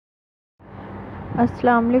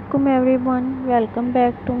Assalamualaikum everyone, welcome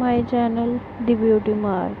back to my channel The Beauty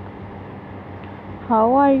Mark.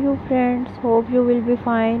 How are you friends? Hope you will be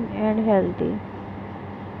fine and healthy.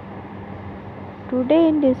 Today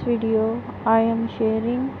in this video I am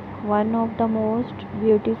sharing one of the most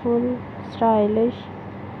beautiful, stylish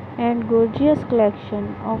and gorgeous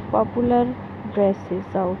collection of popular dresses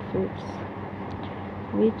outfits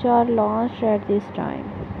which are launched at this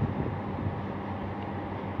time.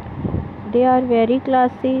 They are very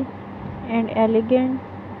classy and elegant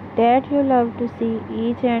that you love to see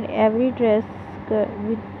each and every dress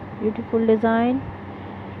with beautiful design,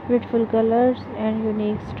 beautiful colors and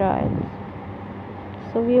unique styles.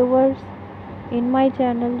 So viewers, in my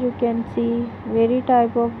channel you can see very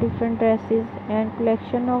type of different dresses and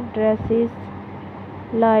collection of dresses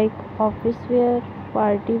like office wear,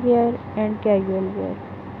 party wear and casual wear.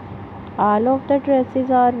 All of the dresses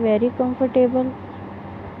are very comfortable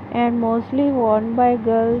and mostly worn by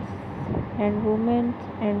girls and women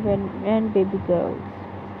and baby girls.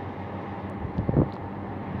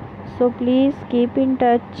 So please keep in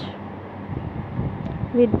touch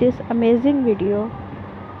with this amazing video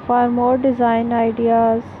for more design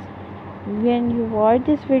ideas. When you watch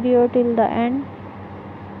this video till the end,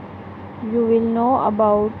 you will know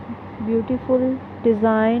about beautiful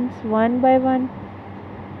designs one by one,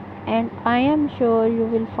 and I am sure you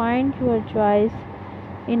will find your choice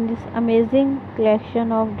in this amazing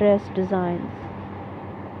collection of dress designs.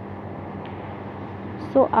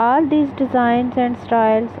 So all these designs and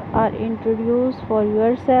styles are introduced for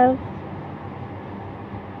yourself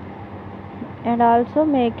and also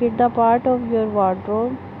make it the part of your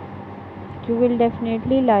wardrobe. You will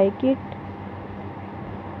definitely like it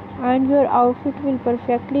and your outfit will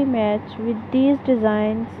perfectly match with these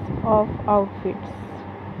designs of outfits.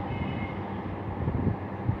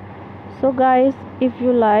 So guys, if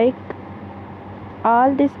you like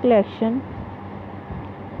all this collection,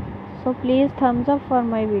 so please thumbs up for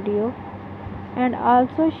my video and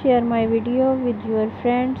also share my video with your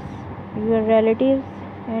friends, your relatives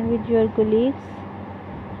and with your colleagues,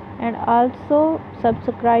 and also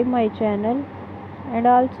subscribe my channel and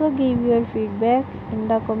also give your feedback in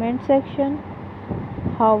the comment section.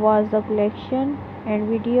 How was the collection and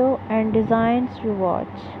video and designs you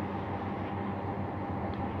watch?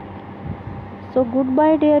 So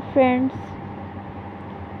goodbye dear friends,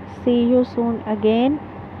 see you soon again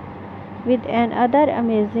with another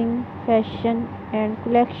amazing fashion and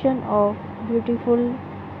collection of beautiful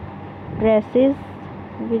dresses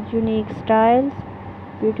with unique styles,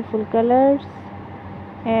 beautiful colors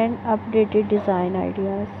and updated design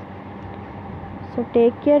ideas. So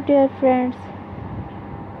take care dear friends,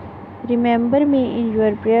 remember me in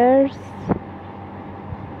your prayers.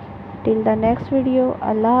 Till the next video,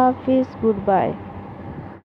 Allah Hafiz, goodbye.